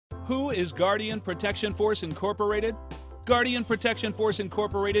Who is Guardian Protection Force Incorporated? Guardian Protection Force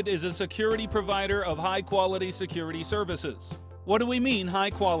Incorporated is a security provider of high-quality security services. What do we mean,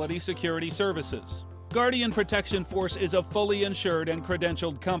 high-quality security services? Guardian Protection Force is a fully insured and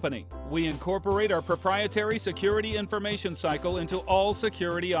credentialed company. We incorporate our proprietary security information cycle into all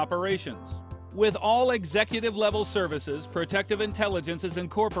security operations. With all executive-level services, Protective Intelligence is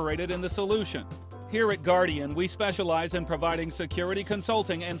incorporated in the solution. Here at Guardian, we specialize in providing security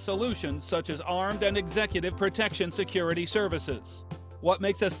consulting and solutions such as armed and executive protection security services. What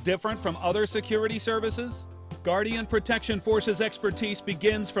makes us different from other security services? Guardian Protection Force's expertise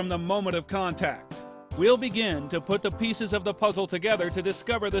begins from the moment of contact. We'll begin to put the pieces of the puzzle together to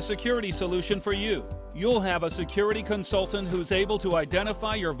discover the security solution for you. You'll have a security consultant who's able to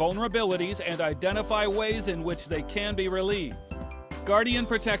identify your vulnerabilities and identify ways in which they can be relieved. Guardian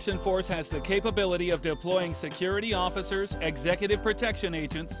Protection Force has the capability of deploying security officers, executive protection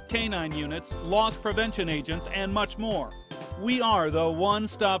agents, canine units, loss prevention agents, and much more. We are the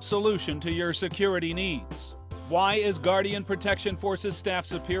one-stop solution to your security needs. Why is Guardian Protection Force's staff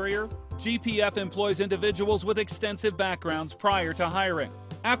superior? GPF employs individuals with extensive backgrounds prior to hiring.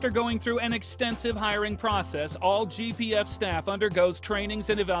 After going through an extensive hiring process, all GPF staff undergoes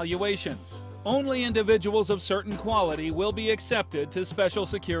trainings and evaluations. Only individuals of certain quality will be accepted to special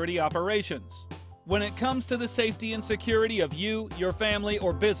security operations. When it comes to the safety and security of you, your family,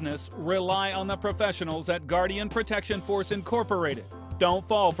 or business, rely on the professionals at Guardian Protection Force Incorporated. Don't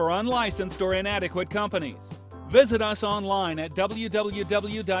fall for unlicensed or inadequate companies. Visit us online at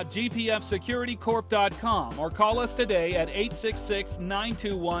www.gpfsecuritycorp.com or call us today at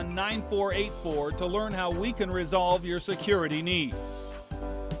 866-921-9484 to learn how we can resolve your security needs.